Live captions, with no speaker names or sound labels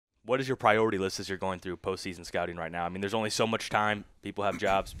what is your priority list as you're going through postseason scouting right now? I mean, there's only so much time. People have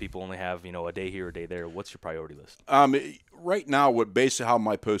jobs. People only have, a day here, a day there. What's your priority list? Right now, basically how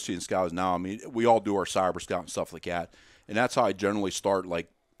my postseason scout is now, I mean, we all do our cyber scout and stuff like that. And that's how I generally start, like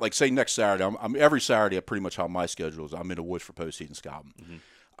say next Saturday. I'm every Saturday, pretty much how my schedule is. I'm in the woods for postseason scouting. Mm-hmm.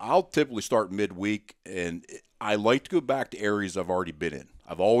 I'll typically start midweek, and I like to go back to areas I've already been in.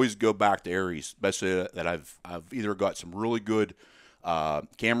 I've always go back to areas, especially that I've either got some really good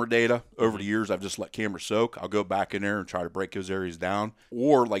camera data over the years. I've just let cameras soak. I'll go back in there and try to break those areas down.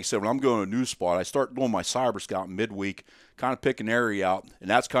 Or, like I said, when I'm going to a new spot, I start doing my cyber scout midweek, kind of pick an area out, and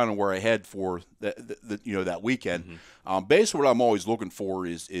that's kind of where I head for that weekend. Mm-hmm. Basically, what I'm always looking for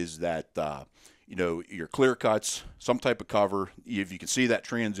is that your clear cuts, some type of cover. If you can see that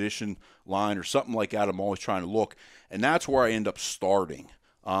transition line or something like that, I'm always trying to look, and that's where I end up starting.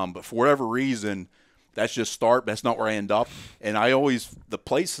 But for whatever reason, that's just start. That's not where I end up. And the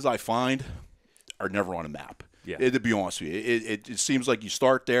places I find are never on a map. Yeah. To be honest with you, it seems like you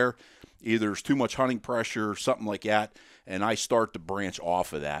start there, either there's too much hunting pressure or something like that, and I start to branch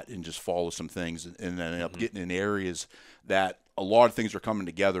off of that and just follow some things, and then end up getting in areas that a lot of things are coming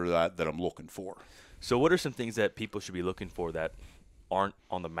together that I'm looking for. So what are some things that people should be looking for that aren't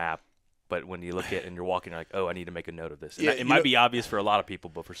on the map, but when you look at it and you're walking, you're like, oh, I need to make a note of this? And it might be obvious for a lot of people,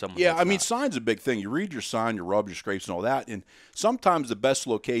 but for someone I mean, not. sign's a big thing. You read your sign, your rubs, your scrapes, and all that, and sometimes the best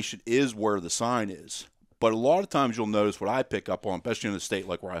location is where the sign is. But a lot of times you'll notice what I pick up on, especially in a state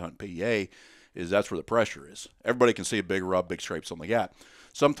like where I hunt PEA, is that's where the pressure is. Everybody can see a big rub, big scrape, something like that.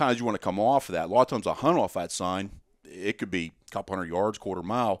 Sometimes you want to come off of that. A lot of times I hunt off that sign. It could be a couple hundred yards, quarter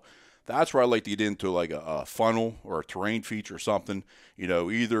mile. That's where I like to get into like a funnel or a terrain feature or something.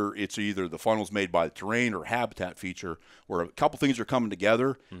 Either the funnel's made by the terrain or habitat feature where a couple things are coming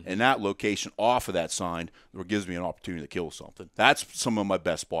together, and that location off of that sign where gives me an opportunity to kill something. That's some of my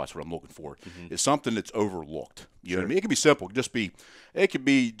best spots. What I'm looking for is something that's overlooked. You know what I mean? It can be simple. It could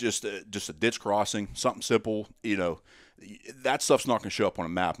be just a ditch crossing, something simple. That stuff's not going to show up on a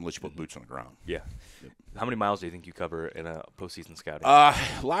map unless you put boots on the ground. Yeah. Yep. How many miles do you think you cover in a postseason scouting?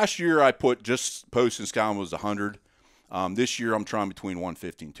 Last year I put just postseason scouting was 100. This year I'm trying between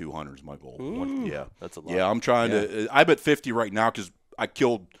 150 and 200 is my goal. Yeah, that's a lot. Yeah, I'm trying to. I'm at 50 right now because I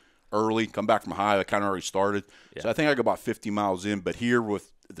killed early, come back from high. I kind of already started, so I think I got about 50 miles in. But here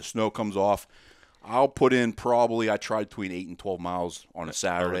with the snow comes off, I'll put in I tried between 8 and 12 miles on a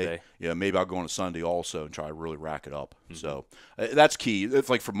Saturday. Yeah, maybe I'll go on a Sunday also and try to really rack it up. Mm-hmm. So that's key. It's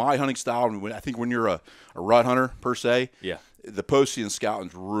like for my hunting style, I think when you're a rut hunter per se, the postseason scouting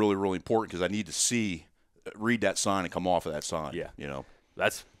is really, really important because I need to read that sign and come off of that sign. Yeah.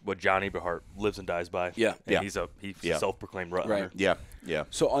 That's what John Eberhart lives and dies by. Yeah. And he's a self-proclaimed rut hunter. Yeah.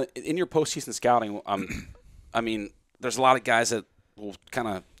 So in your postseason scouting, I mean, there's a lot of guys that will kind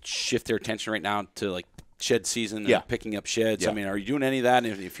of shift their attention right now to like shed season and picking up sheds. I mean, are you doing any of that?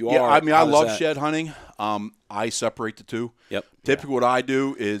 And if you are, I mean, I love shed hunting. I separate the two. Yep. Typically what I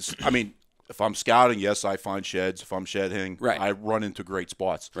do is, I mean, if I'm scouting, yes, I find sheds. If I'm shed hunting, I run into great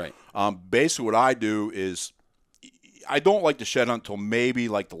spots. Right. Basically what I do is I don't like to shed hunt until maybe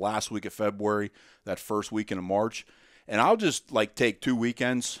like the last week of February, that first weekend of March. And I'll just like take 2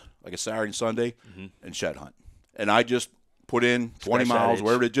 weekends, like a Saturday and Sunday, and shed hunt. And I just put in 20 miles,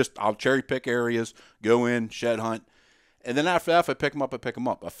 wherever I'll cherry pick areas, go in, shed hunt. And then after that, if I pick them up, I pick them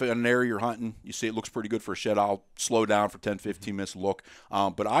up. If in an area you're hunting, you see it looks pretty good for a shed, I'll slow down for 10, 15 minutes to look.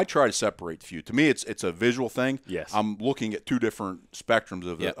 But I try to separate the few. To me, it's a visual thing. Yes. I'm looking at two different spectrums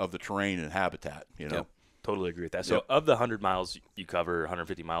of the terrain and habitat, Yep. Totally agree with that. So of the 100 miles you cover,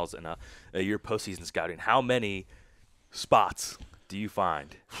 150 miles in a year postseason scouting, how many spots do you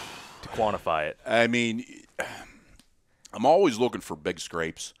find to quantify it? I mean, I'm always looking for big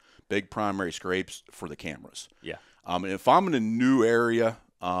scrapes, big primary scrapes for the cameras. Yeah. And if I'm in a new area,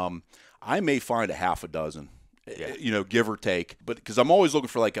 I may find a half a dozen, give or take. But because I'm always looking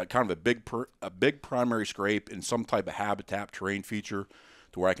for like a kind of a big primary scrape in some type of habitat terrain feature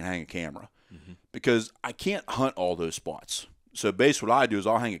to where I can hang a camera. Because I can't hunt all those spots. So basically what I do is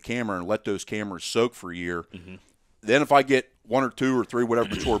I'll hang a camera and let those cameras soak for a year. Then if I get 1 or 2 or 3, whatever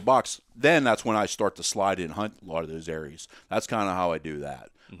mature bucks, then that's when I start to slide in and hunt a lot of those areas. That's kind of how I do that.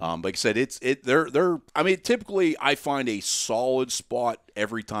 Like I said, I mean, typically I find a solid spot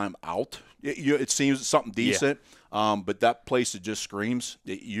every time out. It seems something decent, but that place that just screams,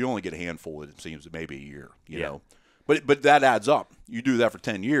 you only get a handful. It seems maybe a year, you know. But that adds up. You do that for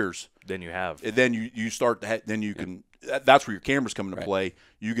 10 years. Then you have. And then you start to then you can. That's where your camera's coming to play.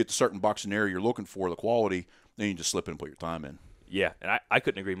 You get to certain bucks in the area you're looking for, the quality. Then you just slip in and put your time in. Yeah, and I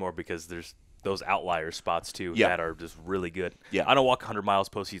couldn't agree more because there's those outlier spots too Yeah. that are just really good. Yeah. I don't walk 100 miles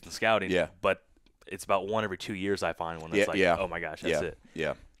postseason scouting. Yeah. But it's about 1 every 2 years I find when it's oh my gosh, that's it.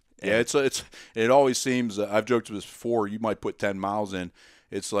 Yeah. Yeah, it always seems, I've joked with this before, you might put 10 miles in,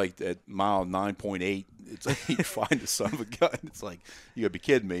 it's like at mile 9.8, it's like you find the son of a gun. It's like, you got to be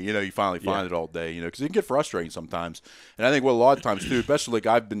kidding me. You know, you finally find it all day, you know, because it can get frustrating sometimes. And I think what a lot of times too, especially like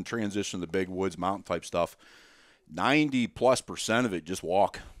I've been transitioning to big woods, mountain type stuff, 90+% of it just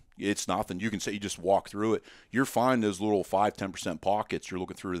walk. It's nothing. You can say you just walk through it. You're finding those little 5-10% pockets. You're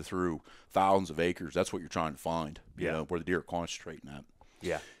looking through thousands of acres. That's what you're trying to find, you know, where the deer are concentrating at.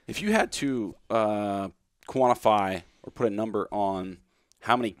 Yeah. If you had to quantify or put a number on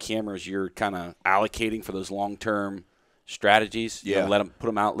how many cameras you're kind of allocating for those long-term strategies, you know, put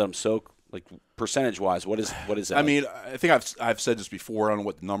them out, let them soak, like percentage-wise, what is that? I mean, I think I've said this before. I don't know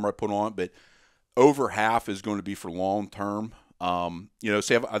what the number I put on it, but over half is going to be for long-term. You know,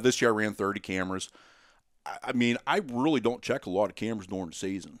 say this year I ran 30 cameras. I mean, I really don't check a lot of cameras during the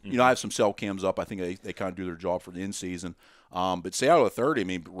season. You know, I have some cell cams up. I think they kind of do their job for the in-season. But say out of 30, I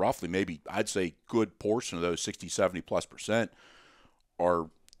mean, roughly maybe I'd say good portion of those 60, 70+% are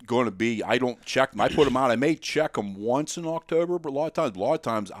going to be, I don't check them. I put them out. I may check them once in October, but a lot of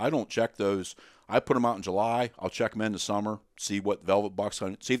times I don't check those. I put them out in July. I'll check them in the summer, see what velvet bucks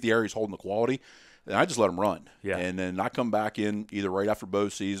on it, see if the area's holding the quality. And I just let them run. Yeah. And then I come back in either right after bow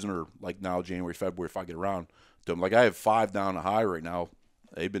season or like now January, February if I get around to them. Like I have 5 down the high right now.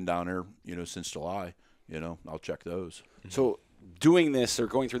 They've been down there, you know, since July. You know, I'll check those. So doing this or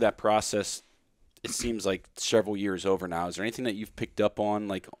going through that process, it seems like several years over now. Is there anything that you've picked up on,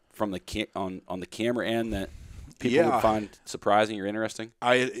 like from the on the camera end, that people would find surprising or interesting?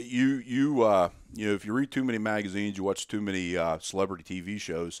 You know, if you read too many magazines, you watch too many celebrity TV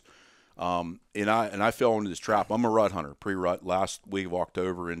shows. And I fell into this trap. I'm a rut hunter, pre-rut, last week of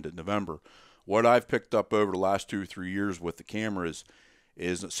October into November. What I've picked up over the last 2 or 3 years with the cameras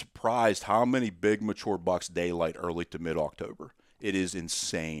is surprised how many big mature bucks daylight early to mid-October. It is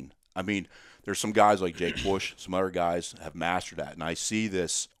insane. I mean, there's some guys like Jake Bush, some other guys have mastered that. And I see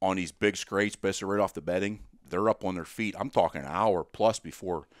this on these big scrapes, basically right off the bedding. They're up on their feet. I'm talking an hour plus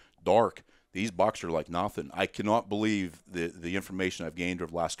before dark. These bucks are like nothing. I cannot believe the information I've gained over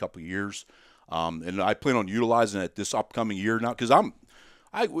the last couple of years. And I plan on utilizing it this upcoming year now because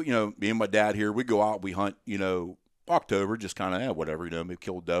you know, me and my dad here, we go out, we hunt, you know, October, just kind of whatever, you know, maybe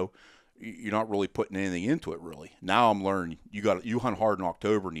kill doe. You're not really putting anything into it, really. Now I'm learning you hunt hard in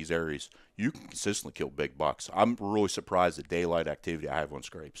October in these areas. You can consistently kill big bucks. I'm really surprised at daylight activity I have on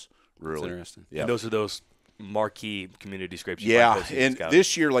scrapes. Really. That's interesting. Yeah. And those are those marquee community scrapes. Yeah, and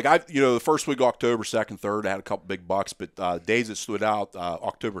this year, like the first week of October, 2nd, 3rd, I had a couple big bucks, but days that stood out,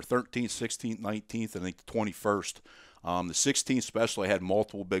 October 13th, 16th, 19th, and I think the 21st. The 16th especially, I had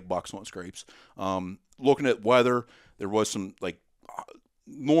multiple big bucks on scrapes. Looking at weather, there was some like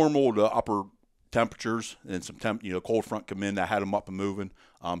normal to upper temperatures and some cold front come in that had them up and moving.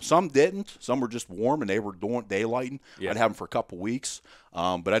 Some didn't. Some were just warm and they were doing daylighting. I'd have them for a couple weeks.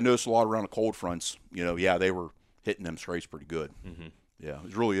 But I noticed a lot around the cold fronts. You know, they were hitting them scrapes pretty good. Yeah, it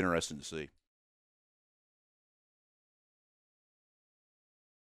was really interesting to see.